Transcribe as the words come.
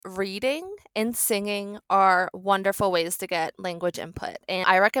reading and singing are wonderful ways to get language input. And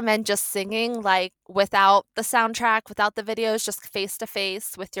I recommend just singing like without the soundtrack, without the videos, just face to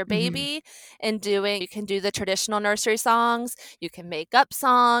face with your Mhm. baby and you can do the traditional nursery songs, you can make up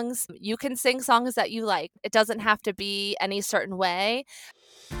songs, you can sing songs that you like. It doesn't have to be any certain way.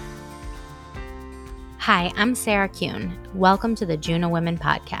 Hi, I'm Sarah Kuhn. Welcome to the Juno Women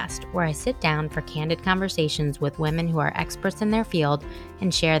Podcast, where I sit down for candid conversations with women who are experts in their field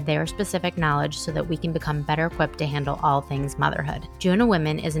and share their specific knowledge so that we can become better equipped to handle all things motherhood. Juno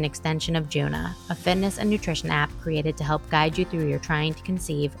Women is an extension of Juna, a fitness and nutrition app created to help guide you through your trying to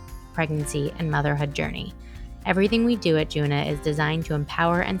conceive, pregnancy, and motherhood journey. Everything we do at Juna is designed to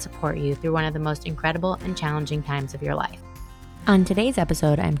empower and support you through one of the most incredible and challenging times of your life. On today's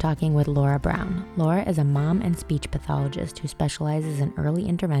episode, I'm talking with Laura Brown. Laura is a mom and speech pathologist who specializes in early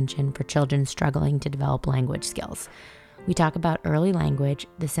intervention for children struggling to develop language skills. We talk about early language,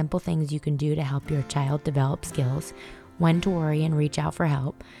 the simple things you can do to help your child develop skills, when to worry and reach out for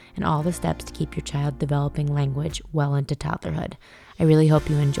help, and all the steps to keep your child developing language well into toddlerhood. I really hope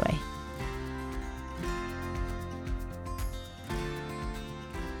you enjoy.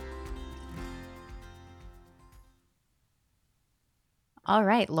 All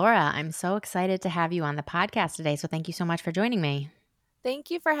right, Laura, I'm so excited to have you on the podcast today. So thank you so much for joining me. Thank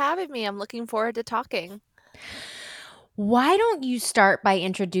you for having me. I'm looking forward to talking. Why don't you start by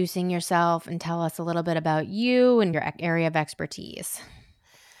introducing yourself and tell us a little bit about you and your area of expertise?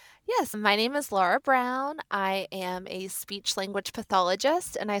 Yes, my name is Laura Brown. I am a speech language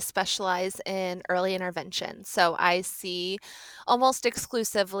pathologist and I specialize in early intervention. So I see almost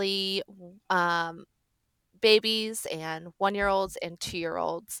exclusively um, babies and 1-year-olds and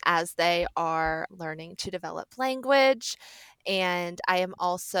 2-year-olds as they are learning to develop language. And I am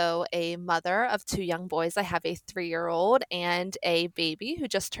also a mother of 2 young boys. I have a 3-year-old and a baby who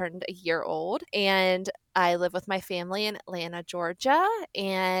just turned a year old. And I live with my family in Atlanta, Georgia,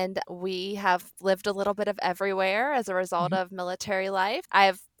 and we have lived a little bit of everywhere as a result of military life.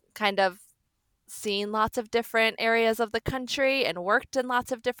 I've kind of seen lots of different areas of the country and worked in lots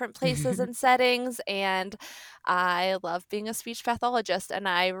of different places and settings. And I love being a speech pathologist. And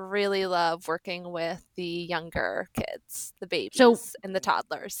I really love working with the younger kids, the So, babies and the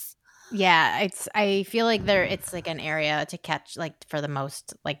toddlers. yeah, I feel like it's like an area to catch, like, for the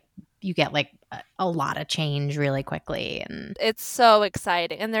most, like, you get like a lot of change really quickly. And It's so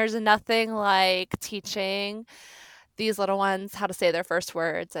exciting. And there's nothing like teaching these little ones how to say their first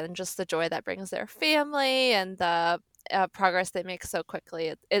words and just the joy that brings their family and the progress they make so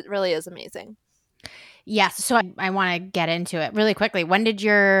quickly. It really is amazing. yes, so I want to get into it really quickly. When did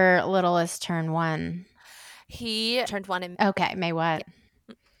your littlest turn 1? He turned 1 in Okay, May what?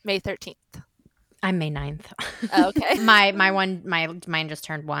 May 13th. I'm May 9th. Okay. Mine just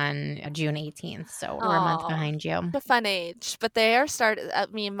turned 1 June 18th, so we're a month Oh, behind you. a fun age, but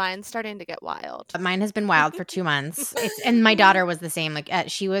mine's starting to get wild. Mine has been wild for 2 months. And my daughter was the same. Like,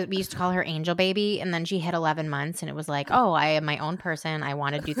 we used to call her Angel Baby, and then she hit 11 months, and it was like, oh, I am my own person. I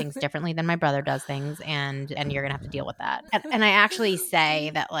want to do things differently than my brother does things, and you're gonna have to deal with that. And I actually say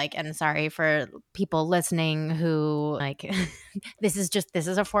that, like, and sorry for people listening who, like, this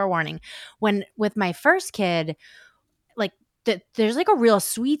is a forewarning. When with my first kid, like, there's like a real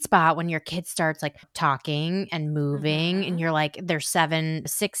sweet spot when your kid starts like talking and moving, and you're like, they're 6,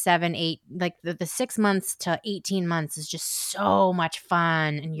 7, 8, like the 6 months to 18 months is just so much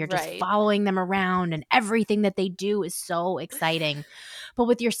fun, and you're just Right. following them around, and everything that they do is so exciting. But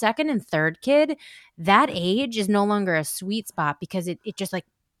with your second and third kid, that age is no longer a sweet spot, because it just like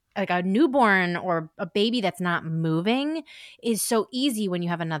a newborn or a baby that's not moving is so easy when you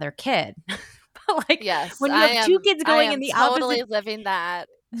have another kid. Like, Yes, when you have 2 kids I going in am the totally opposite. living that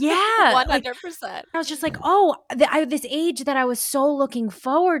Yeah, like, 100%. I was just like, "Oh, this age that I was so looking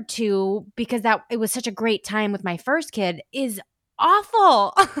forward to, because that it was such a great time with my first kid, is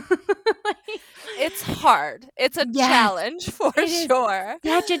awful." Like, It's hard. It's a yes, challenge for it is sure.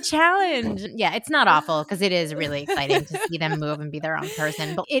 such a challenge. Yeah, it's not awful, because it is really exciting to see them move and be their own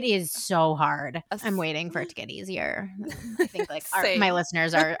person, but it is so hard. I'm Yes. waiting for it to get easier. I think, like, my Same.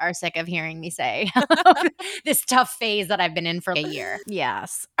 listeners are sick of hearing me say this tough phase that I've been in for a year.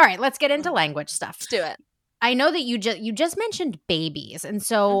 Yes. All right, let's get into language stuff. Let's do it. I know that you just mentioned babies, and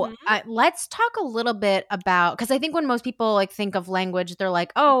so Mhm. let's talk a little bit about, because I think when most people like think of language, they're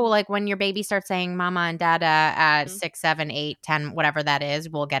like, oh, like when your baby starts saying mama and dada at Mhm. 6, 7, 8, 10, whatever that is,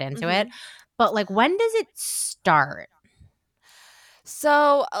 we'll get into it. Mhm. But, like, when does it start?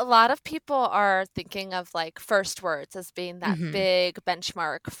 So a lot of people are thinking of like first words as being that Mhm. big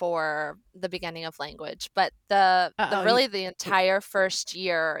benchmark for the beginning of language, but the Uh-oh, you really the entire first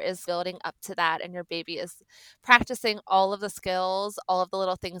year is building up to that, and your baby is practicing all of the skills, all of the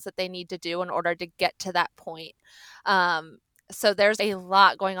little things that they need to do in order to get to that point. Um, so there's a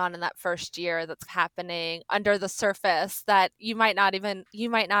lot going on in that first year that's happening under the surface that you might not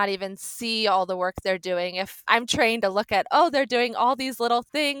even see all the work they're doing. If I'm trained to look at, oh, they're doing all these little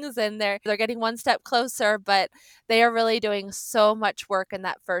things and they're getting one step closer, but they are really doing so much work in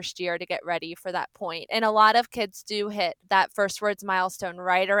that first year to get ready for that point. And a lot of kids do hit that first words milestone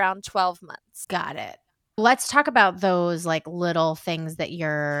right around 12 months. got it. Let's talk about those, like, little things that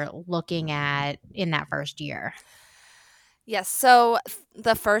you're looking at in that first year. Yes. So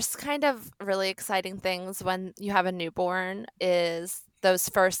the first kind of really exciting things when you have a newborn is those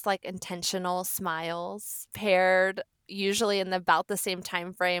first like intentional smiles paired usually in about the same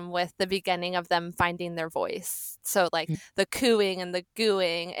time frame with the beginning of them finding their voice. So like Mm. the cooing and the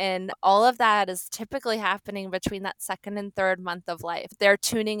gooing and all of that is typically happening between that second and third month of life. They're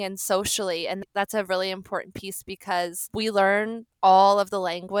tuning in socially, and that's a really important piece because we learn all of the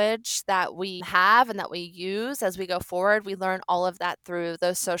language that we have and that we use as we go forward. We learn all of that through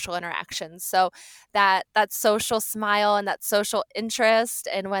those social interactions. So that social smile and that social interest,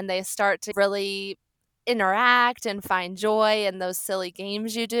 and when they start to really interact and find joy in those silly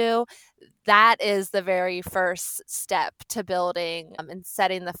games you do, that is the very first step to building and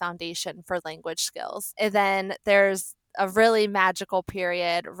setting the foundation for language skills. And then there's a really magical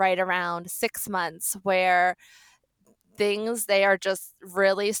period right around 6 months where they are just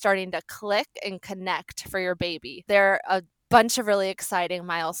really starting to click and connect for your baby. There are a bunch of really exciting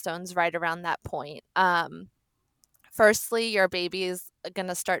milestones right around that point. Firstly, your baby is going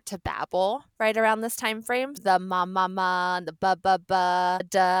to start to babble right around this time frame. The ma ma ma, the ba ba ba,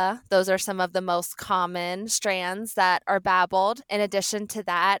 duh. Those are some of the most common strands that are babbled. In addition to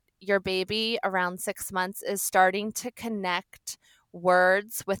that, your baby around 6 months is starting to connect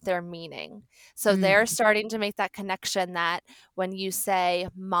words with their meaning. So they're Mm. starting to make that connection that when you say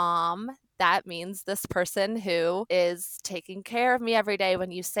mom, that means this person who is taking care of me every day.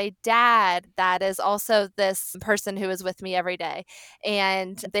 When you say dad, that is also this person who is with me every day.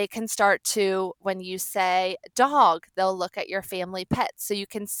 And they can start to, when you say dog, they'll look at your family pet. So you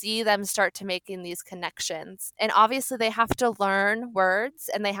can see them start to making these connections. And obviously, they have to learn words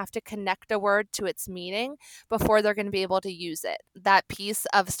and they have to connect a word to its meaning before they're going to be able to use it. That piece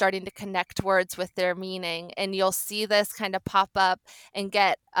of starting to connect words with their meaning. And you'll see this kind of pop up and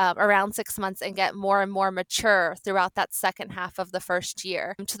get around 6 months and get more and more mature throughout that second half of the first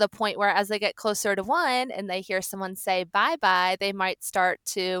year, to the point where as they get closer to one and they hear someone say bye bye, they might start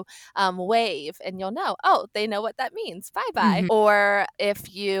to wave, and you'll know, oh, they know what that means, bye bye. Mhm. Or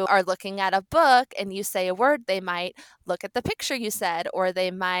if you are looking at a book and you say a word, they might look at the picture you said, or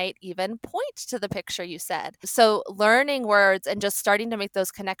they might even point to the picture you said. So, learning words and just starting to make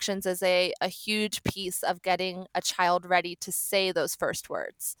those connections is a huge piece of getting a child ready to say those first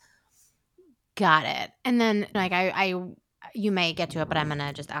words. Got it. And then, like, you may get to it, but I'm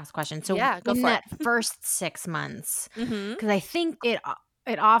gonna just ask questions. So Yeah, go in for it. that first 6 months, Mhm. because I think it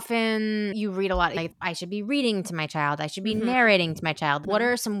often you read a lot, like, I should be reading to my child, I should be Mhm. narrating to my child. What Mhm.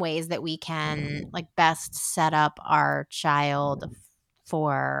 are some ways that we can, like, best set up our child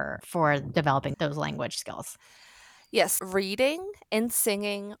for developing those language skills? Yes, reading and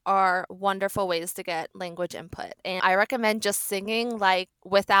singing are wonderful ways to get language input. And I recommend just singing like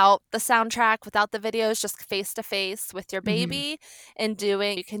without the soundtrack, without the videos, just face to face with your Mhm. baby and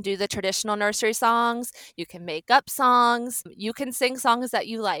you can do the traditional nursery songs, you can make up songs, you can sing songs that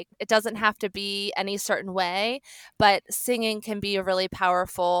you like. It doesn't have to be any certain way, but singing can be a really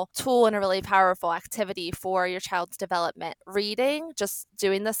powerful tool and a really powerful activity for your child's development. Reading, just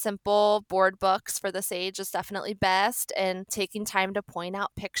doing the simple board books for this age is definitely best, and taking time to point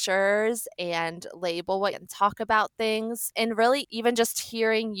out pictures and label what and talk about things, and really even just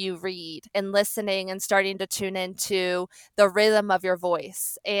hearing you read and listening and starting to tune into the rhythm of your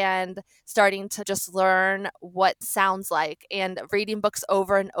voice and starting to just learn what sounds like and reading books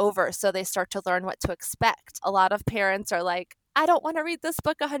over and over so they start to learn what to expect. A lot of parents are like, I don't want to read this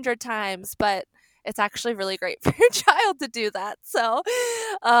book 100 times, but it's actually really great for your child to do that. So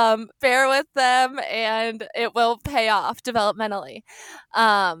bear with them and it will pay off developmentally.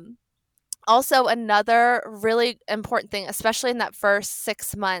 Um, Also, another really important thing, especially in that first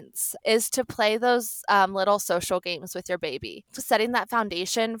 6 months, is to play those little social games with your baby, setting that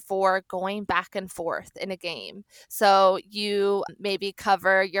foundation for going back and forth in a game. So you maybe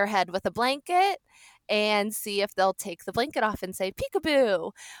cover your head with a blanket and see if they'll take the blanket off and say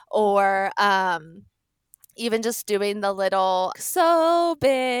peekaboo, or even just doing the little so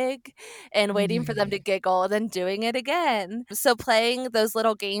big and waiting for them to giggle, then doing it again. So playing those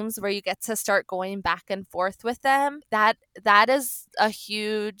little games where you get to start going back and forth with them, that has a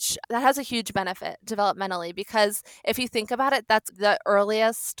huge benefit developmentally, because if you think about it, that's the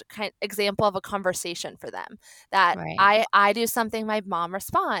earliest kind example of a conversation for them. That Right. I do something, my mom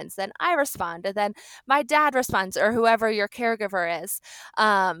responds, then I respond, and then my dad responds, or whoever your caregiver is.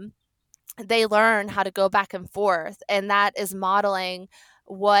 They learn how to go back and forth, and that is modeling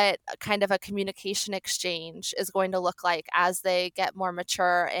what kind of a communication exchange is going to look like as they get more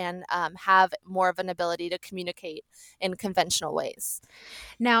mature and have more of an ability to communicate in conventional ways.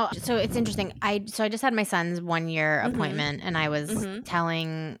 Now, so it's interesting. I just had my son's 1 year Mhm. appointment, and I was Mhm.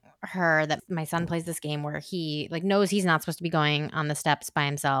 telling her that my son plays this game where he like knows he's not supposed to be going on the steps by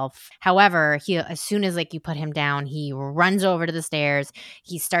himself. However, he as soon as like you put him down, he runs over to the stairs.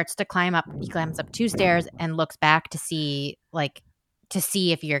 He starts to climb up. He climbs up 2 stairs and looks back to see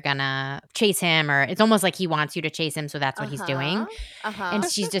if you're gonna chase him, or it's almost like he wants you to chase him, so that's what he's Uh-huh. doing. Uh-huh. And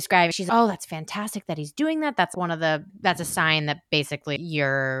she's describing, she's, "Oh, that's fantastic that he's doing that. That's a sign that basically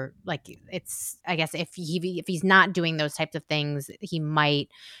you're like, it's, I guess if he's not doing those types of things, he might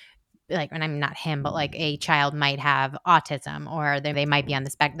like, and I'm not him, but like a child might have autism or they might be on the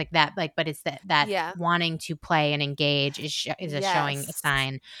spec like that. Like, but it's that Yeah. wanting to play and engage is a showing a Yes.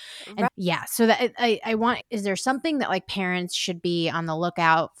 sign. And Right. yeah, so that I want, is there something that like parents should be on the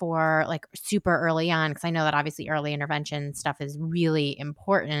lookout for like super early on? Because I know that obviously early intervention stuff is really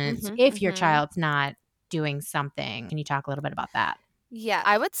important Mhm. if your Mhm. child's not doing something. Can you talk a little bit about that? Yeah,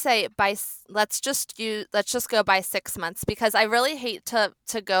 I would say let's just go by 6 months, because I really hate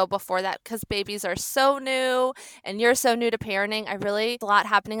to go before that, cuz babies are so new and you're so new to parenting. I really a lot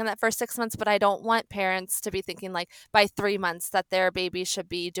happening in that first 6 months, but I don't want parents to be thinking like by 3 months that their baby should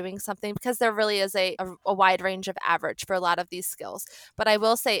be doing something, because there really is a wide range of average for a lot of these skills. But I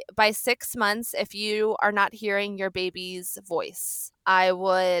will say by 6 months, if you are not hearing your baby's voice, I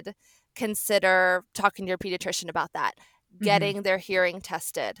would consider talking to your pediatrician about that, Mm-hmm. getting their hearing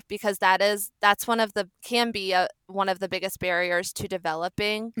tested, because that's one of the biggest barriers to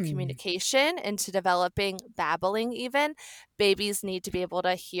developing Mm-hmm. communication and to developing babbling even. Babies need to be able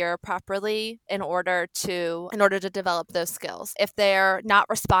to hear properly in order to develop those skills. If they're not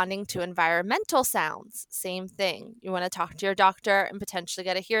responding to environmental sounds, same thing. You want to talk to your doctor and potentially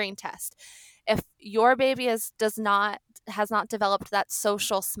get a hearing test. If your baby has not developed that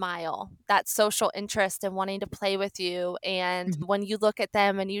social smile, that social interest in wanting to play with you, and when you look at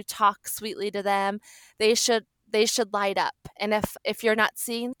them and you talk sweetly to them, they should light up. And if you're not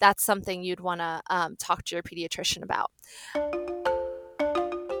seeing, that's something you'd want to talk to your pediatrician about.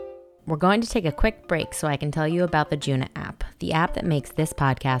 We're going to take a quick break so I can tell you about the Juna app, the app that makes this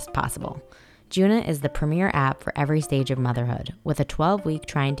podcast possible. Juna is the premier app for every stage of motherhood, with a 12-week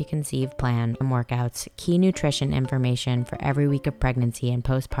trying to conceive plan and workouts, key nutrition information for every week of pregnancy and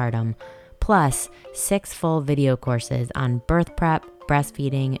postpartum, plus 6 full video courses on birth prep,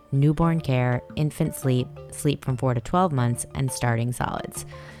 breastfeeding, newborn care, infant sleep, sleep from 4 to 12 months, and starting solids.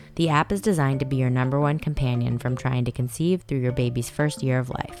 The app is designed to be your #1 companion from trying to conceive through your baby's first year of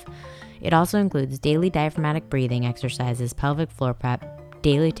life. It also includes daily diaphragmatic breathing exercises, pelvic floor prep,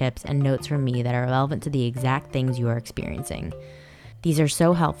 daily tips, and notes from me that are relevant to the exact things you are experiencing. These are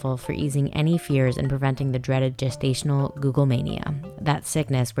so helpful for easing any fears and preventing the dreaded gestational Google mania, that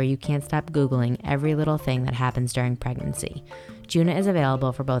sickness where you can't stop Googling every little thing that happens during pregnancy. Juna is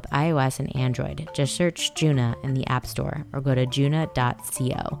available for both iOS and Android. Just search Juna in the App Store or go to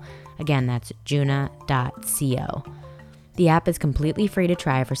juna.co. Again, that's juna.co. The app is completely free to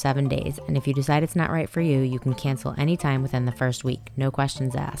try for 7 days, and if you decide it's not right for you, you can cancel anytime within the first week, no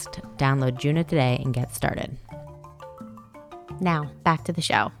questions asked. Download Juna today and get started. Now, back to the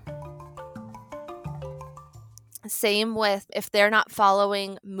show. Same with if they're not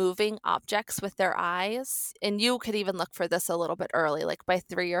following moving objects with their eyes. And you could even look for this a little bit early, like by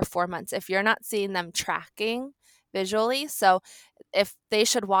 3 or 4 months, if you're not seeing them tracking visually. So if they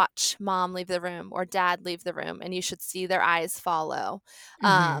should watch mom leave the room or dad leave the room, and you should see their eyes follow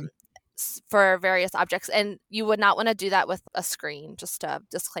Mm-hmm. for various objects. And you would not want to do that with a screen, just a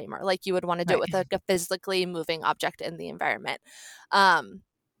disclaimer. Like you would want to do it Right. with a physically moving object in the environment. Um,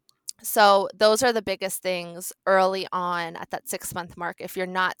 so those are the biggest things early on at that 6 month mark. If you're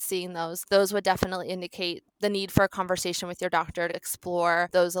not seeing those would definitely indicate the need for a conversation with your doctor to explore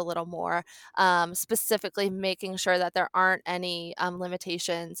those a little more. Specifically making sure that there aren't any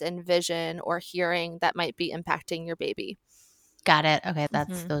limitations in vision or hearing that might be impacting your baby. Got it. Okay,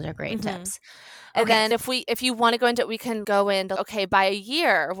 Mhm. those are great Mhm. tips. And Okay. then if you wanna go into it, we can go into, okay, by a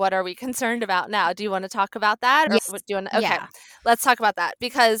year, what are we concerned about now? Do you wanna talk about that? Or Yes. what do you wanna okay, Yeah. let's talk about that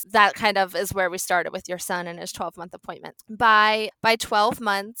because that kind of is where we started with your son and his 12-month appointment. By 12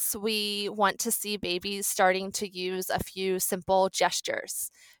 months, we want to see babies starting to use a few simple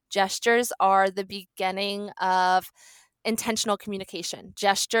gestures. Gestures are the beginning of intentional communication.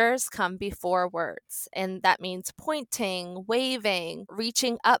 Gestures come before words, and that means pointing, waving,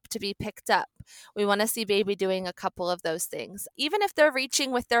 reaching up to be picked up. We want to see baby doing a couple of those things. Even if they're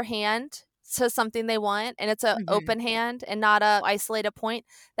reaching with their hand to something they want and it's an Mhm. open hand and not a isolated point,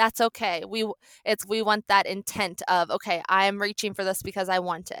 that's okay. We want that intent of, okay, I'm reaching for this because I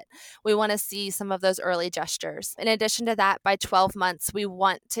want it. We want to see some of those early gestures. In addition to that, by 12 months, we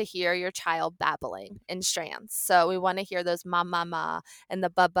want to hear your child babbling in strands. So we want to hear those ma ma ma and the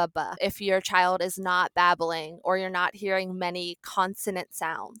ba ba ba. If your child is not babbling or you're not hearing many consonant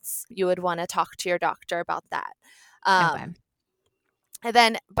sounds, you would want to talk to your doctor about that. Okay. Um, and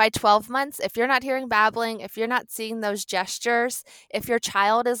then by 12 months, if you're not hearing babbling, if you're not seeing those gestures, if your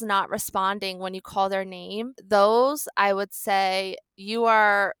child is not responding when you call their name, those I would say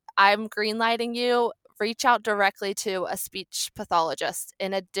I'm greenlighting you. Reach out directly to a speech pathologist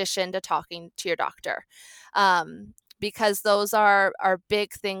in addition to talking to your doctor. Because those are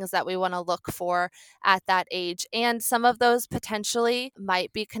big things that we want to look for at that age. And some of those potentially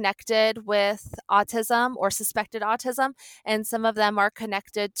might be connected with autism or suspected autism, and some of them are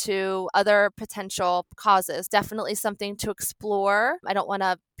connected to other potential causes. Definitely something to explore. I don't want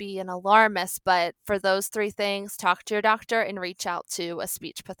to be an alarmist, but for those three things, talk to your doctor and reach out to a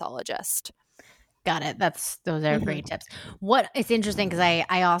speech pathologist. Got it. Those are Hmm. great tips. What it's interesting because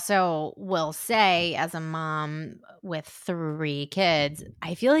I also will say as a mom with 3 kids,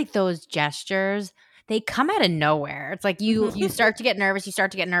 I feel like those gestures, they come out of nowhere. It's like you Hmm. start to get nervous,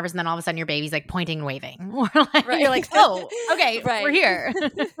 and then all of a sudden your baby's like pointing and waving. Or like Right. you're like, "Oh, okay, we're Right. here."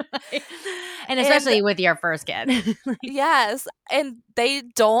 And And especially with your first kid. Like, yes, and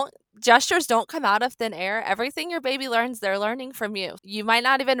gestures don't come out of thin air. Everything your baby learns, they're learning from you. You might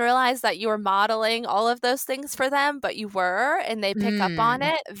not even realize that you were modeling all of those things for them, but you were, and they pick up on mm,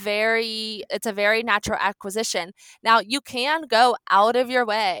 it. It's a very natural acquisition. Now, you can go out of your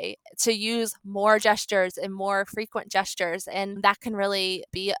way to use more gestures and more frequent gestures, and that can really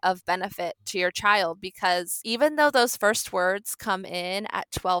be of benefit to your child because even though those first words come in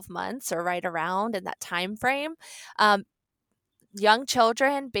at 12 months or right around in that time frame, um, young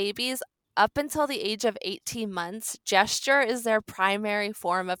children, babies, up until the age of 18 months, gesture is their primary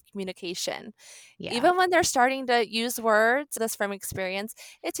form of communication. yeah. Even when they're starting to use words, this from experience,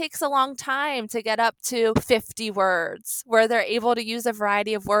 it takes a long time to get up to 50 words where they're able to use a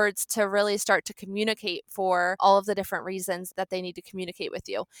variety of words to really start to communicate for all of the different reasons that they need to communicate with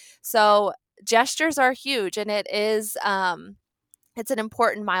you. So, gestures are huge, and it's an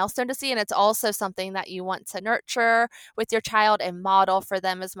important milestone to see, and it's also something that you want to nurture with your child and model for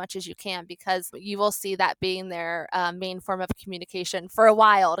them as much as you can because you will see that being their main form of communication for a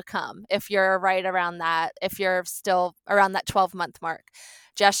while to come if you're still around that 12-month mark.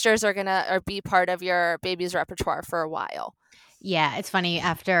 Gestures are gonna or be part of your baby's repertoire for a while. Yeah, it's funny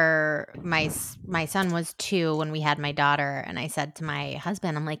after my son was 2 when we had my daughter, and I said to my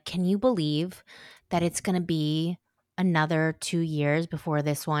husband, I'm like, "Can you believe that it's gonna be another 2 years before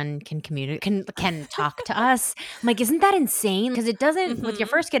this one can communicate can talk to us?" I'm like, "Isn't that insane?" Because it doesn't with your Mhm.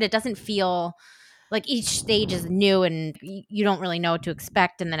 first kid, it doesn't feel like each stage is new and you don't really know what to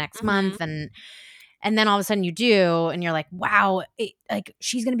expect in the next month, Mhm. and then all of a sudden you do, and you're like, wow, like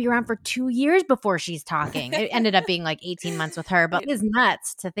she's going to be around for 2 years before she's talking. It ended up being like 18 months with her, but Right. it's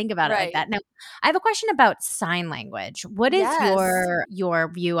nuts to think about it like Right. that. Now, I have a question about sign language. What is Yes.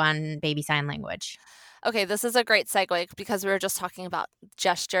 your view on baby sign language? Okay, this is a great segue because we were just talking about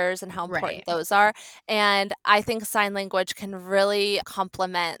gestures and how Right. important those are. And I think sign language can really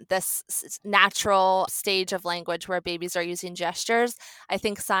complement this natural stage of language where babies are using gestures. I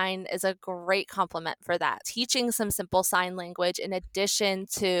think sign is a great complement for that. Teaching some simple sign language in addition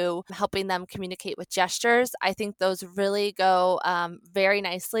to helping them communicate with gestures, I think those really go very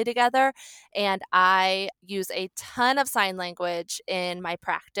nicely together. And I use a ton of sign language in my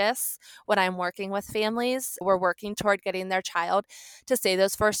practice when I'm working with families, we're working toward getting their child to say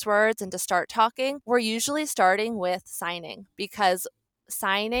those first words and to start talking. We're usually starting with signing because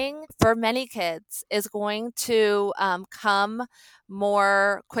signing for many kids is going to come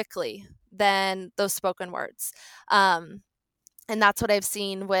more quickly than those spoken words. Um, and that's what I've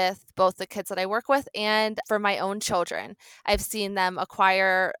seen with both the kids that I work with and for my own children. I've seen them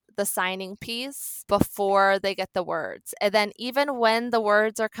acquire the signing piece before they get the words. And then even when the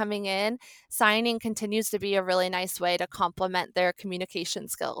words are coming in, signing continues to be a really nice way to complement their communication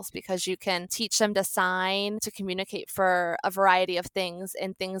skills, because you can teach them to sign to communicate for a variety of things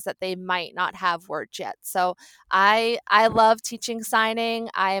and things that they might not have words yet. So I love teaching signing.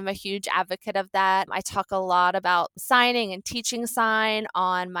 I am a huge advocate of that. I talk a lot about signing and teaching sign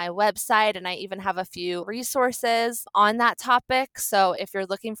on my website, and I even have a few resources on that topic. So if you're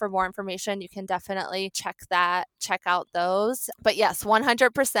looking for more information, you can definitely check out those. But yes,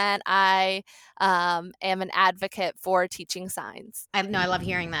 100%, I am an advocate for teaching signs. I love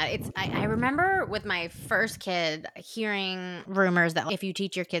hearing that. I remember with my first kid hearing rumors that if you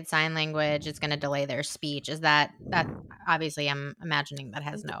teach your kid sign language, it's going to delay their speech. Is that obviously I'm imagining that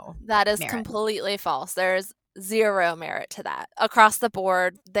has no That is merit. completely false. There's zero merit to that. Across the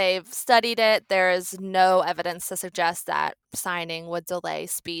board, they've studied it. There is no evidence to suggest that signing would delay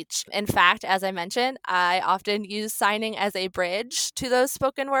speech. In fact, as I mentioned, I often use signing as a bridge to those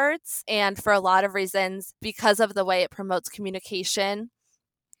spoken words. And for a lot of reasons, because of the way it promotes communication,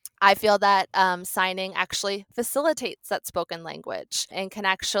 I feel that signing actually facilitates that spoken language and can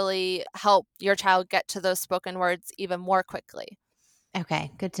actually help your child get to those spoken words even more quickly.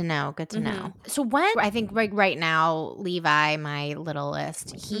 Okay, good to know. Good to know. So when I think right now, Levi, my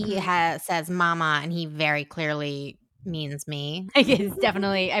littlest, he says "mama," and he very clearly means me. It's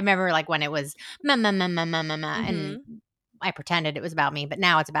definitely. I remember like when it was "ma ma ma ma ma ma ma," and I pretended it was about me, but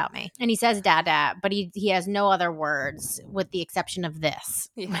now it's about me. And he says "dada," but he has no other words with the exception of this.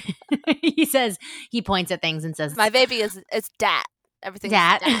 Yeah. He says he points at things and says, My baby is dat. Everything's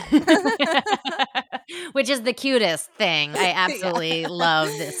 "Dat," dat. which is the cutest thing. I absolutely Yeah. love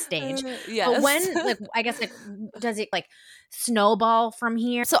this stage. Yes. But when, like, I guess, like, does it like snowball from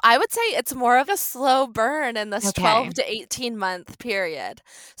here? So I would say it's more of a slow burn in this Okay. 12 to 18 month period.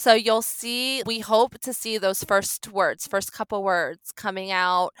 So we hope to see those first couple words coming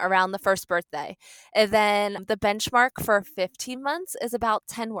out around the first birthday. And then the benchmark for 15 months is about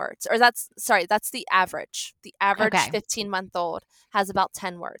 10 words. Or that's the average. The average Okay. 15-month-old has about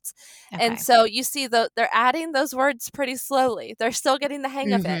 10 words. Okay. And so you see they're adding those words pretty slowly. They're still getting the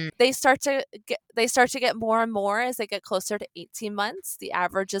hang of it. They start to get more and more as they get closer to 18 months. The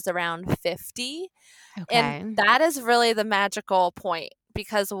average is around 50. Okay. And that is really the magical point,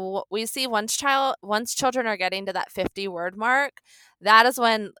 because we see once children are getting to that 50 word mark, that is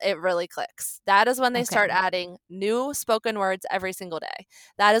when it really clicks. That is when they start adding new spoken words every single day.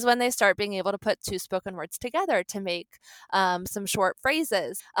 That is when they start being able to put two spoken words together to make some short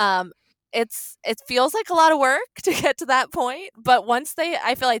phrases. It feels like a lot of work to get to that point, but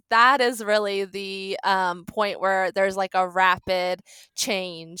I feel like that is really the point where there's like a rapid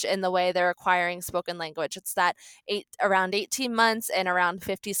change in the way they're acquiring spoken language. It's that around 18 months and around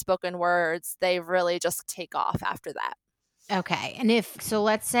 50 spoken words, they really just take off after that. Okay. And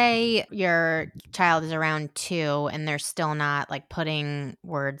let's say your child is around 2 and they're still not like putting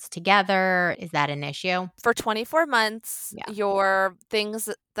words together. Is that an issue? For 24 months, your things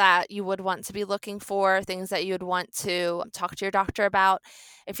that you would want to be looking for, things that you would want to talk to your doctor about,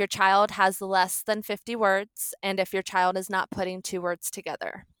 if your child has less than 50 words and if your child is not putting two words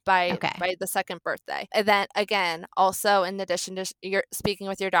together by the second birthday. And then again, also in addition to you're speaking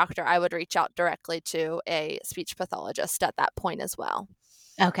with your doctor, I would reach out directly to a speech pathologist at that point as well.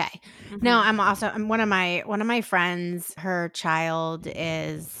 Okay. No, I'm one of my friends, her child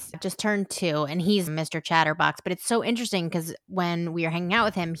is just turned 2 and he's Mr. Chatterbox, but it's so interesting because when we were hanging out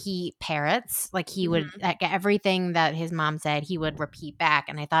with him, he parrots, like he would like everything that his mom said, he would repeat back.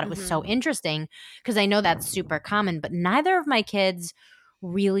 And I thought it was so interesting because I know that's super common, but neither of my kids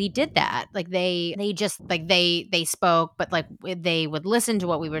really did that. Like they just like they spoke, but like they would listen to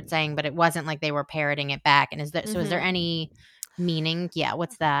what we were saying, but it wasn't like they were parroting it back. And is there any meaning? Yeah,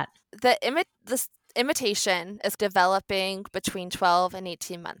 what's that? The imitation is developing between 12 and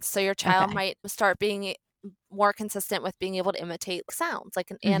 18 months. So your child might start being more consistent with being able to imitate sounds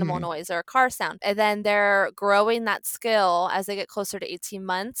like an animal noise or a car sound. And then they're growing that skill as they get closer to 18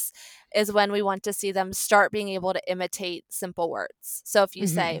 months is when we want to see them start being able to imitate simple words. So if you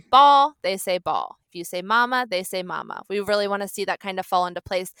say ball, they say ball. If you say mama, they say mama. We really want to see that kind of fall into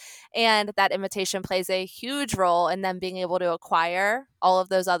place. And that imitation plays a huge role in them being able to acquire all of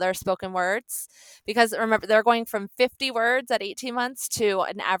those other spoken words. Because remember, they're going from 50 words at 18 months to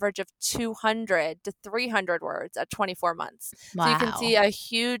an average of 200 to 300 words at 24 months. Wow. So you can see a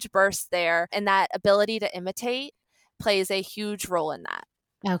huge burst there. And that ability to imitate plays a huge role in that.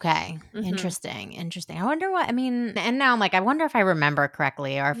 Okay. Mhm. Interesting. I wonder what, I mean, and now I'm like, I wonder if I remember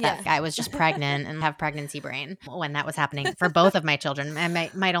correctly or if Yeah. I was just pregnant and have pregnancy brain when that was happening for both of my children.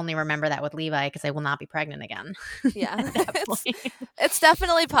 I might only remember that with Levi because I will not be pregnant again Yeah. at that It's point. it's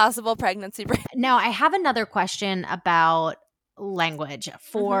definitely possible pregnancy brain. Now, I have another question about language Mhm.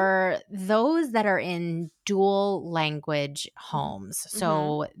 for those that are in dual language Mhm. homes. Mhm.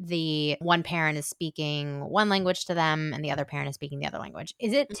 So the one parent is speaking one language to them and the other parent is speaking the other language.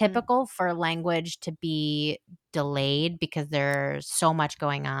 Is it Mhm. typical for language to be delayed because there's so much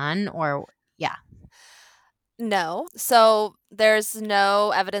going on? Or, yeah. No. So there's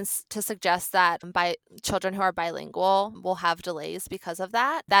no evidence to suggest that by children who are bilingual will have delays because of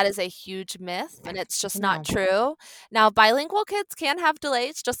that. That is a huge myth and it's Good to just not know. true. Now, bilingual kids can have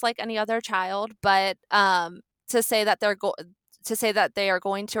delays just like any other child, but to say that to say that they are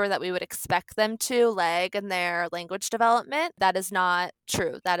going to or that we would expect them to lag in their language development, that is not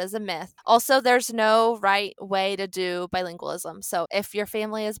true. That is a myth. Also, there's no right way to do bilingualism. So if your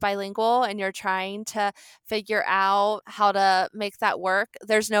family is bilingual and you're trying to figure out how to make that work,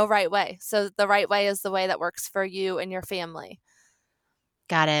 there's no right way. So the right way is the way that works for you and your family.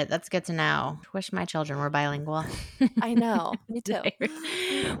 Got it. That's good to know. Wish my children were bilingual. I know. Me too.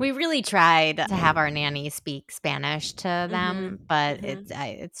 We really tried to have our nanny speak Spanish to Mhm. them, but Mhm.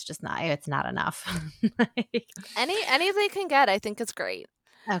 it's just not, it's not enough. Any they can get, I think is great.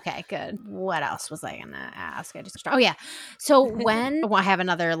 Okay, good. What else was I gonna ask? I just Oh yeah. So well, I have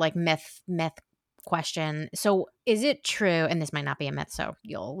another like myth question. So is it true, and this might not be a myth, so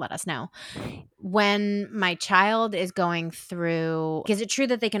you'll let us know. When my child is going through, is it true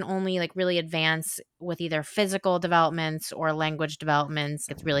that they can only like really advance with either physical developments or language developments?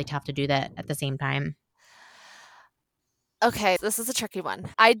 It's really tough to do that at the same time. Okay, this is a tricky one.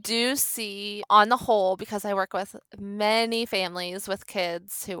 I do see on the whole, because I work with many families with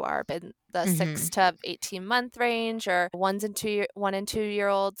kids who are in the 6 Mhm. to 18-month range or 1 and 2-year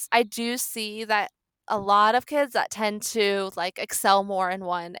olds. I do see that a lot of kids that tend to like excel more in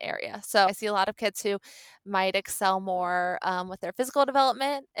one area. So I see a lot of kids who might excel more with their physical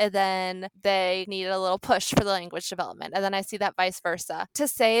development, and then they need a little push for the language development. And then I see that vice versa. To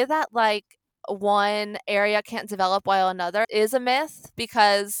say that like one area can't develop while another is a myth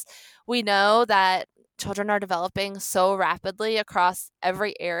because we know that children are developing so rapidly across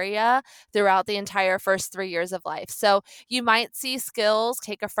every area throughout the entire first 3 years of life. So you might see skills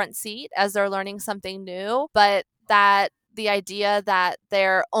take a front seat as they're learning something new, but that the idea that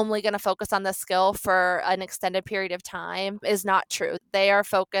they're only going to focus on the skill for an extended period of time is not true. They are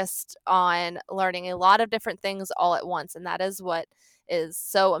focused on learning a lot of different things all at once, and that is what is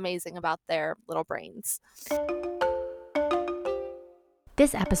so amazing about their little brains.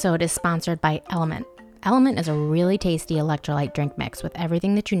 This episode is sponsored by Element. Element is a really tasty electrolyte drink mix with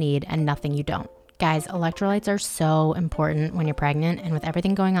everything that you need and nothing you don't. Guys, electrolytes are so important when you're pregnant, and with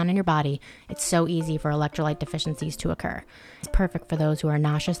everything going on in your body, it's so easy for electrolyte deficiencies to occur. It's perfect for those who are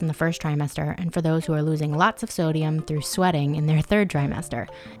nauseous in the first trimester and for those who are losing lots of sodium through sweating in their third trimester.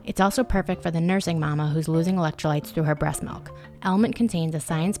 It's also perfect for the nursing mama who's losing electrolytes through her breast milk. Element contains a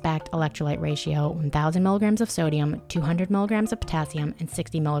science-backed electrolyte ratio: 1,000 milligrams of sodium, 200 milligrams of potassium, and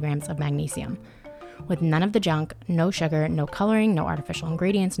 60 milligrams of magnesium. With none of the junk, no sugar, no coloring, no artificial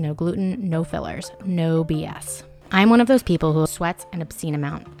ingredients, no gluten, no fillers, no BS. I'm one of those people who sweats an obscene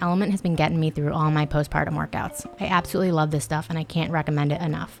amount. Element has been getting me through all my postpartum workouts. I absolutely love this stuff and I can't recommend it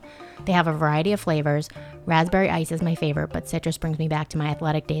enough. They have a variety of flavors. Raspberry ice is my favorite, but citrus brings me back to my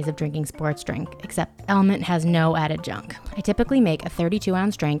athletic days of drinking sports drink, except Element has no added junk. I typically make a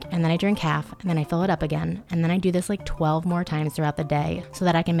 32-ounce drink and then I drink half and then I fill it up again, and then I do this like 12 more times throughout the day so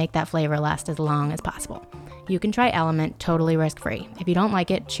that I can make that flavor last as long as possible. You can try Element totally risk-free. If you don't like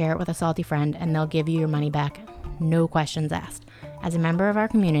it, share it with a salty friend and they'll give you your money back. No questions asked. As a member of our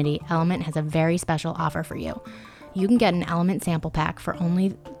community, Element has a very special offer for you. You can get an Element sample pack for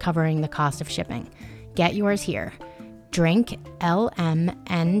only covering the cost of shipping. Get yours here.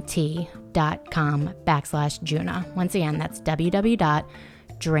 drinklmnt.com/Juna. Once again, that's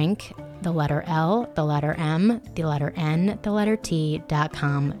www.drink, the letter L, the letter M, the letter N, the letter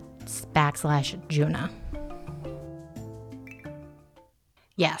T.com/Juna.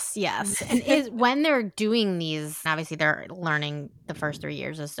 Yes. And is when they're doing these, obviously they're learning the first 3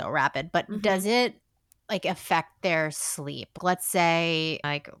 years is so rapid, but Mhm. does it like affect their sleep? Let's say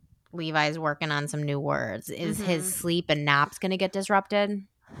like Levi's working on some new words. Is his Mhm. sleep and naps going to get disrupted?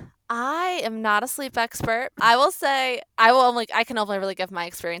 I am not a sleep expert. I will say I can only really give my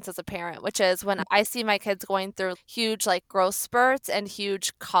experience as a parent, which is when I see my kids going through huge like growth spurts and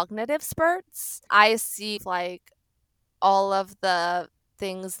huge cognitive spurts, I see like all of the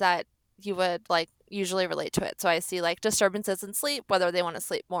things that you would like usually relate to it. So I see like disturbances in sleep, whether they want to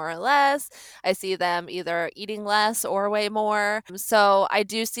sleep more or less. I see them either eating less or way more. So I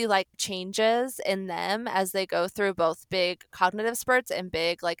do see like changes in them as they go through both big cognitive spurts and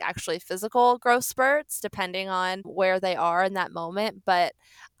big like actually physical growth spurts, depending on where they are in that moment. But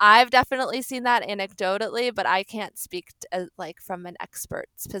I've definitely seen that anecdotally, but I can't speak like from an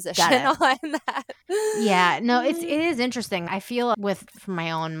expert's position on that. Yeah, no, it is interesting. I feel from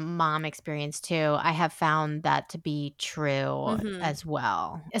my own mom experience too, I have found that to be true as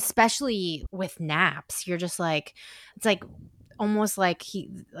well. Especially with naps. You're just like it's like almost like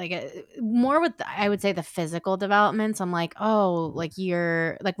more with I would say the physical developments. I'm like, "Oh, like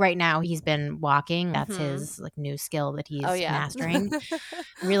you're like right now he's been walking. That's his like new skill that Oh, he's yeah. mastering."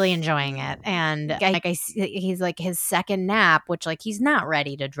 Really enjoying it. And he's like his second nap, which like he's not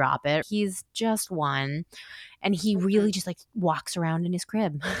ready to drop it. He's just one. And he really just like walks around in his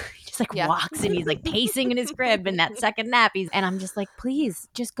crib. He just like Yeah. walks and he's like pacing in his crib in that second nap. And I'm just like, please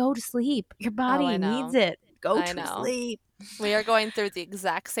just go to sleep. Your Oh, I body needs know. it. Go I to know. sleep. We are going through the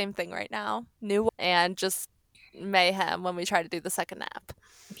exact same thing right now. New and just mayhem when we try to do the second nap.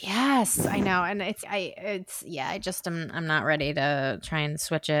 Yes, I know. And I'm not ready to try and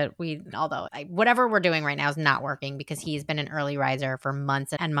switch it. Whatever we're doing right now is not working because he's been an early riser for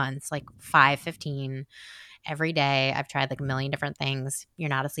months and months, like 5:15 every day. I've tried like a million different things. You're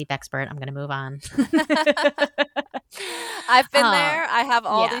not a sleep expert. I'm going to move on. I've been there. I have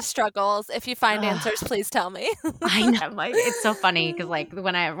all yeah. these struggles. If you find answers, please tell me. I know. Like, it's so funny because like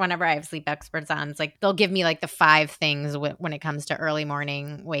whenever I have sleep experts on, it's like they'll give me like the 5 things when it comes to early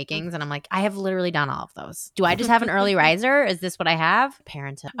morning wakings, and I'm like, I have literally done all of those. Do I just have an early riser? Is this what I have?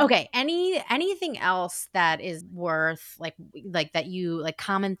 Parenthood. Okay. Anything else that is worth like that you like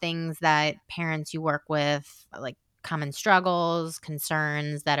common things that parents you work with like common struggles,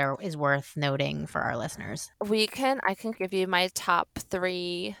 concerns that is worth noting for our listeners? I can give you my top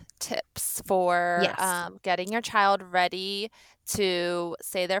 3 tips for Yes. getting your child ready to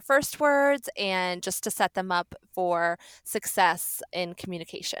say their first words and just to set them up for success in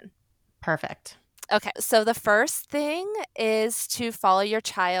communication. Perfect. Okay, so the first thing is to follow your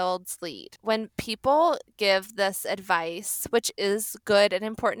child's lead. When people give this advice, which is good and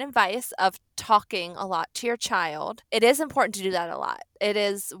important advice of talking a lot to your child, it is important to do that a lot.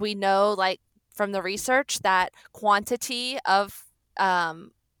 We know like from the research that quantity of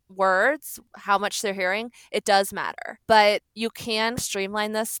words, how much they're hearing, it does matter. But you can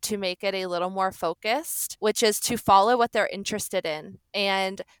streamline this to make it a little more focused, which is to follow what they're interested in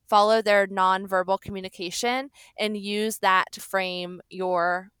and follow their nonverbal communication and use that to frame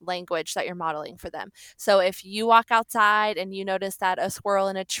your language that you're modeling for them. So if you walk outside and you notice that a squirrel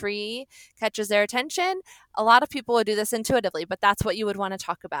in a tree catches their attention, a lot of people would do this intuitively, but that's what you would want to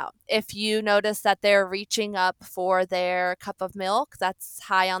talk about. If you notice that they're reaching up for their cup of milk that's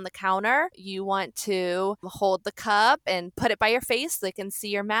high on the counter, you want to hold the cup and put it by your face so they can see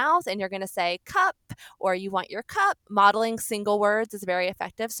your mouth, and you're going to say cup, or you want your cup. Modeling single words is very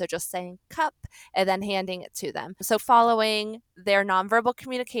effective, so just saying cup and then handing it to them. So following their nonverbal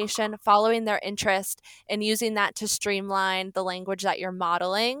communication, following their interest, and using that to streamline the language that you're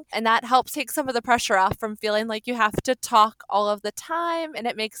modeling. And that helps take some of the pressure off from feeling like you have to talk all of the time, and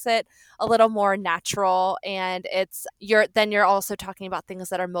it makes it a little more natural, and then you're also talking about things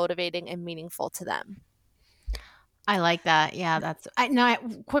that are motivating and meaningful to them. I like that. Yeah,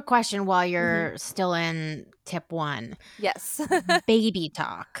 quick question while you're still in tip 1. Yes. Baby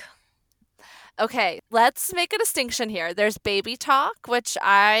talk. Okay, let's make a distinction here. There's baby talk, which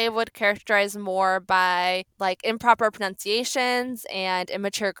I would characterize more by like improper pronunciations and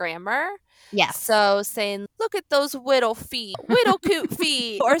immature grammar. Yes. So saying, look at those whittle cute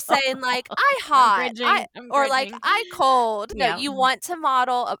feet, or saying like, I hot, or like, I cold. No, you want to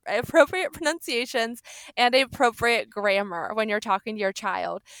model appropriate pronunciations and appropriate grammar when you're talking to your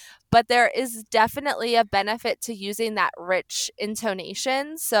child. But there is definitely a benefit to using that rich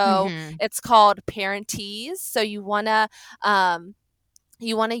intonation. So it's called parentese. So you want to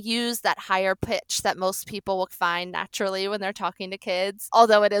use that higher pitch that most people will find naturally when they're talking to kids.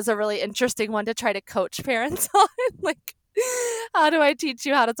 Although it is a really interesting one to try to coach parents on. Like, how do I teach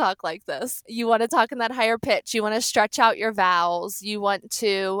you how to talk like this? You want to talk in that higher pitch. You want to stretch out your vowels. You want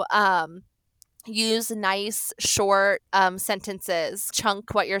to use nice short sentences,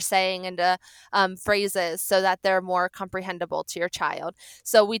 chunk what you're saying into phrases so that they're more comprehensible to your child.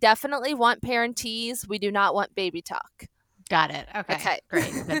 So we definitely want parentese. We do not want baby talk. Got it. Okay.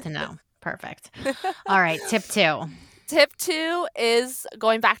 Great. Good to know. Perfect. All right. Tip 2. Tip 2 is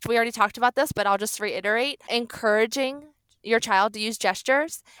going back to, we already talked about this, but I'll just reiterate, encouraging your child to use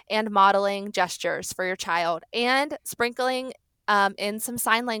gestures and modeling gestures for your child and sprinkling in some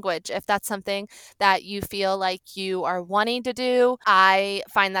sign language if that's something that you feel like you are wanting to do. I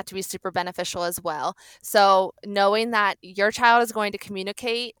find that to be super beneficial as well. So knowing that your child is going to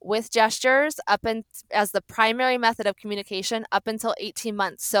communicate with gestures up and as the primary method of communication up until 18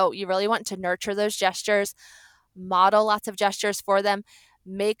 months. So you really want to nurture those gestures, model lots of gestures for them,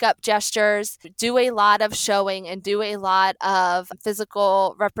 make up gestures, do a lot of showing and do a lot of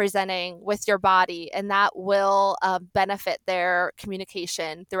physical representing with your body, and that will benefit their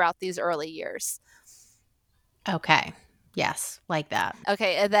communication throughout these early years. Okay. Yes, like that.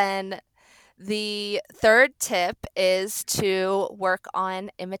 Okay, and then the third tip is to work on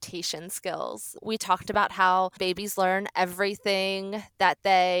imitation skills. We talked about how babies learn everything that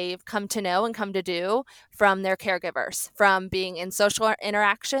they've come to know and come to do from their caregivers, from being in social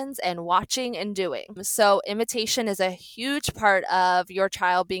interactions and watching and doing. So, imitation is a huge part of your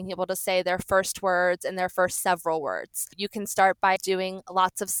child being able to say their first words and their first several words. You can start by doing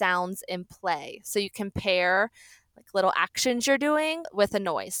lots of sounds in play. So, you can pair like little actions you're doing with a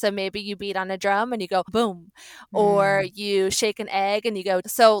noise. So maybe you beat on a drum and you go boom, or you shake an egg and you go.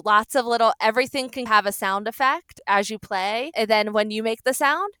 So lots of little, everything can have a sound effect as you play. And then when you make the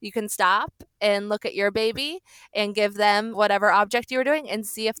sound, you can stop and look at your baby and give them whatever object you were doing and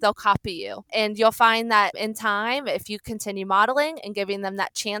see if they'll copy you. And you'll find that in time, if you continue modeling and giving them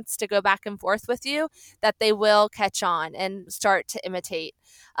that chance to go back and forth with you, that they will catch on and start to imitate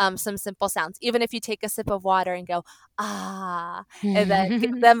some simple sounds. Even if you take a sip of water and go, ah, and then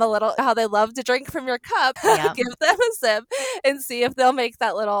give them a little, how they love to drink from your cup, Yep. give them a sip and see if they'll make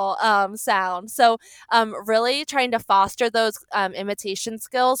that little sound. So really trying to foster those imitation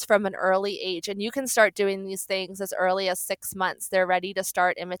skills from an early age. And you can start doing these things as early as 6 months. They're ready to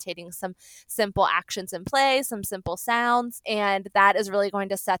start imitating some simple actions in play, some simple sounds. And that is really going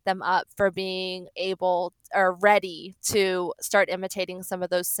to set them up for being able or ready to start imitating some of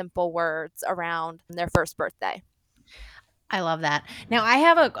those simple words around their first birthday. I love that. Now, I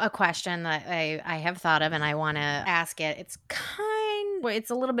have a question that I have thought of and I want to ask it.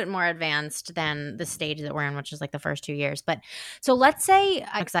 It's a little bit more advanced than the stage that we're in, which is like the first 2 years. But so let's say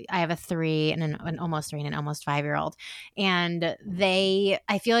I have a 3 and an almost 3 and an almost 5-year-old. And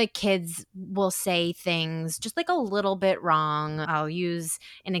I feel like kids will say things just like a little bit wrong. I'll use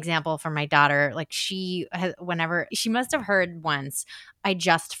an example from my daughter. Like whenever she must have heard once, I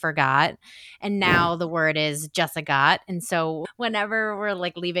just forgot. And now the word is Jessica. And so whenever we're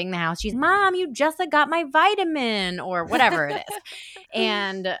like leaving the house, she's, Mom, you just got my vitamin or whatever it is.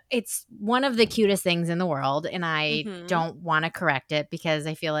 And it's one of the cutest things in the world. And I don't want to correct it because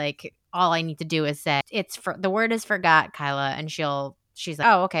I feel like all I need to do is say, the word is forgot, Kyla. And she's like,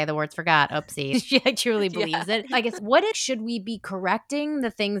 oh, okay, the word's forgot. Oopsie. She like truly believes it. I guess, should we be correcting the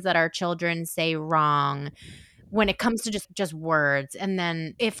things that our children say wrong when it comes to just words? And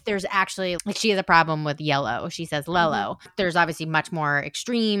then if there's actually, like, she has a problem with yellow, she says lello. There's obviously much more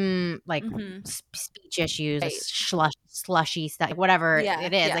extreme like speech issues, Right. slushy stuff, whatever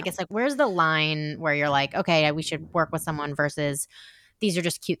it is. Yeah. I guess, like, where's the line where you're like, okay, we should work with someone versus these are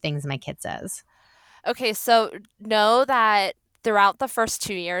just cute things my kid says? Okay, so know that throughout the first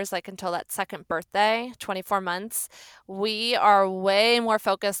 2 years, like until that second birthday, 24 months, we are way more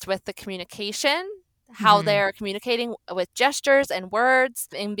focused with the communication, how they're communicating with gestures and words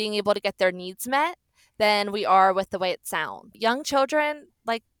and being able to get their needs met than we are with the way it sounds. Young children,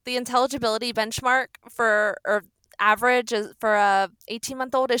 like the intelligibility benchmark for or average is for a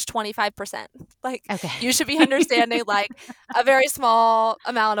 18-month-old is 25%. Like Okay. you should be understanding like a very small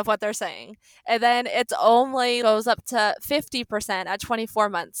amount of what they're saying. And then it's only goes up to 50% at 24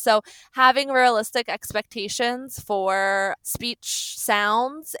 months. So having realistic expectations for speech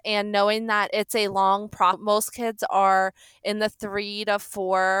sounds and knowing that it's a long most kids are in the 3 to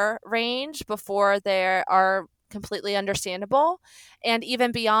 4 range before they are completely understandable. And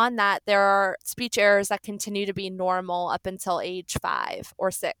even beyond that, there are speech errors that continue to be normal up until age 5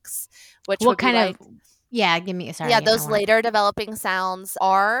 or 6, which What would be like, give me, sorry. yeah, those later developing sounds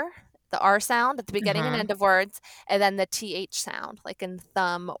are the R sound at the beginning and end of words, and then the TH sound, like in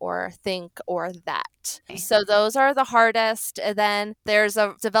thumb or think or that. So those are the hardest. And then there's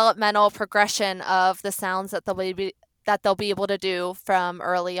a developmental progression of the sounds that they'll be able to do from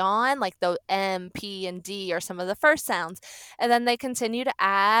early on, like the M, P, and D are some of the first sounds. And then they continue to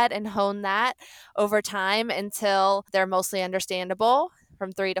add and hone that over time until they're mostly understandable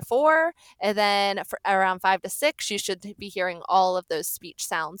from 3 to 4. And then for around 5 to 6, you should be hearing all of those speech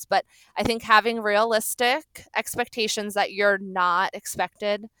sounds. But I think having realistic expectations that you're not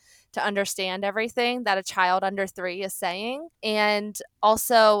expected to understand everything that a child under 3 is saying. And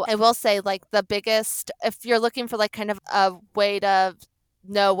also, I will say, like, the biggest, if you're looking for like kind of a way to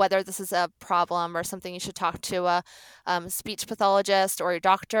know whether this is a problem or something you should talk to a speech pathologist or your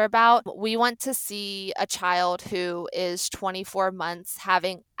doctor about, we want to see a child who is 24 months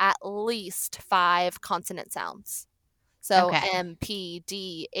having at least 5 consonant sounds. So Okay. M, P,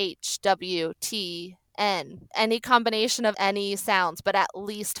 D, H, W, T, N, any combination of any sounds, but at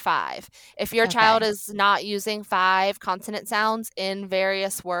least 5. If your child Okay. is not using 5 consonant sounds in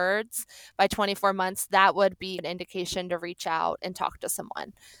various words by 24 months, that would be an indication to reach out and talk to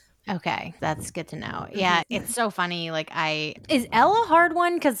someone. Okay, that's good to know. Mhm. Yeah, it's so funny. Like, is L a hard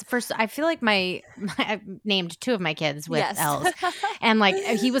one? Because first, I feel like I've named 2 of my kids with Yes. L's, and like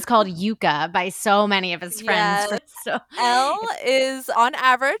he was called Yuka by so many of his friends. Yes. So L is on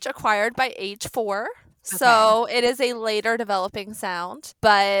average acquired by age 4. So it is a later developing sound,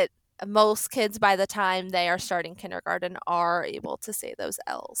 but most kids by the time they are starting kindergarten are able to say those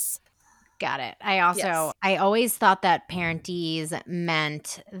L's. got it. Yes. I always thought that parentese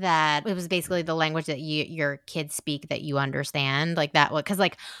meant that it was basically the language that your kids speak that you understand, like that. Because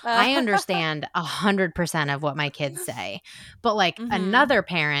like I understand 100% of what my kids say, but like Mhm. another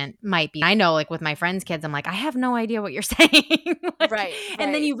parent might be. I know, like with my friends' kids, I'm like, I have no idea what you're saying. Like, Right,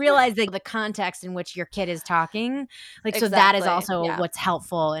 and then right. you realize that the context in which your kid is talking, like so that is Exactly, also yeah. what's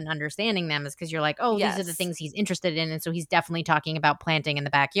helpful in understanding them, is because you're like, oh, these are the Yes. things he's interested in, and so he's definitely talking about planting in the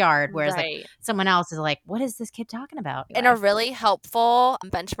backyard, whereas like Right. someone else is like, what is this kid talking about? And a really helpful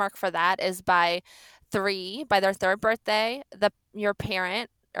benchmark for that is by their 3rd birthday, your parent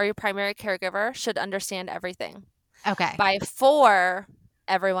or your primary caregiver should understand everything. Okay. By 4,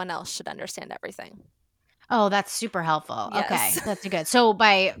 everyone else should understand everything. Oh, that's super helpful. Okay, Yes. that's good. So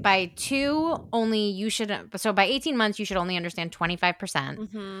by 2 only you should. So by 18 months you should only understand 25%.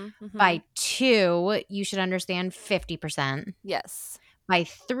 Mhm, By mhm. 2 you should understand 50%. Yes. By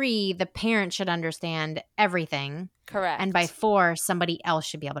 3 the parent should understand everything, and by Correct. 4 somebody else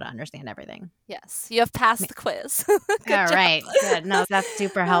should be able to understand everything. Yes. You have passed the quiz. Good All job. right, good. No, that's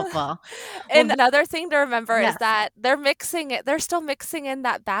super helpful. Well, And another thing to remember is yes. that they're still mixing in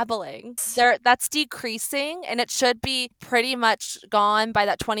that babbling. That's decreasing, and it should be pretty much gone by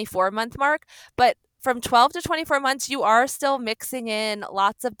that 24-month mark, but from 12 to 24 months, you are still mixing in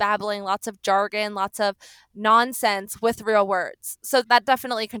lots of babbling, lots of jargon, lots of nonsense with real words. So that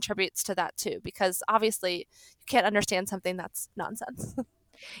definitely contributes to that too, because obviously you can't understand something that's nonsense.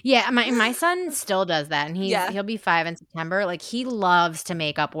 Yeah, my son still does that, and Yeah. he'll be 5 in September. Like, he loves to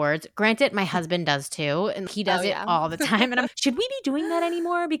make up words. Granted, my husband does too, and he does Oh, it yeah. all the time, and I'm should we be doing that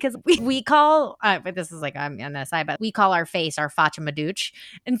anymore? Because we call but this is like, I'm on the side, but we call our face our Fachamadooch,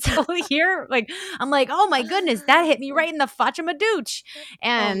 and so here, like, I'm like, "Oh my goodness, that hit me right in the Fachamadooch,"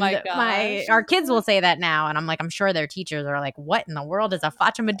 Oh my and gosh. our kids will say that now, and I'm like, I'm sure their teachers are like, "What in the world is a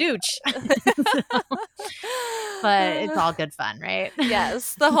Fachamadooch?" But it's all good fun, right?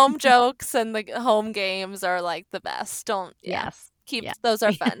 Yes, the home jokes and the home games are, like, the best. Yes. Keep Yeah. those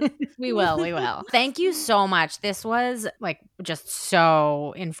are fun. We will. Thank you so much. This was, like, just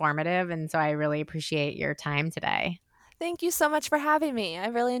so informative, and so I really appreciate your time today. Thank you so much for having me. I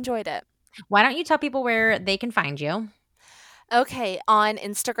really enjoyed it. Why don't you tell people where they can find you? Okay, on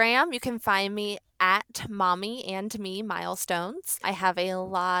Instagram, you can find me at Mommy and Me Milestones. I have a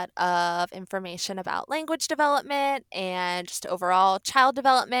lot of information about language development and just overall child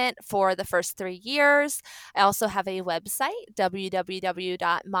development for the first 3 years. I also have a website,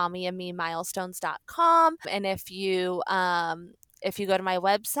 www.mommyandmemilestones.com. And if you go to my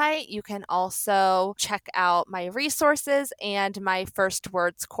website, you can also check out my resources and my First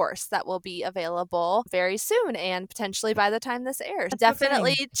Words course that will be available very soon and potentially by the time this airs. That's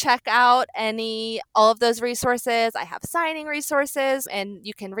Definitely exciting. check out all of those resources. I have signing resources, and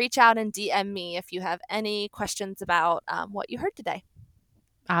you can reach out and DM me if you have any questions about what you heard today.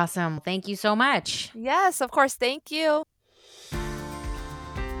 Awesome. Thank you so much. Yes, of course. Thank you.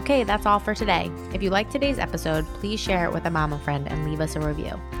 Okay, that's all for today. If you liked today's episode, please share it with a mama friend and leave us a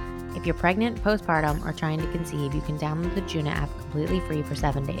review. If you're pregnant, postpartum, or trying to conceive, you can download the Juna app completely free for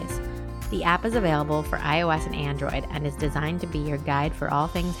 7 days. The app is available for iOS and Android and is designed to be your guide for all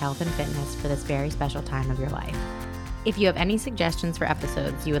things health and fitness for this very special time of your life. If you have any suggestions for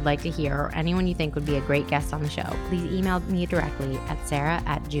episodes you would like to hear, or anyone you think would be a great guest on the show, please email me directly at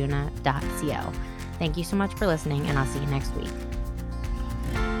sarah@juna.co. Thank you so much for listening, and I'll see you next week.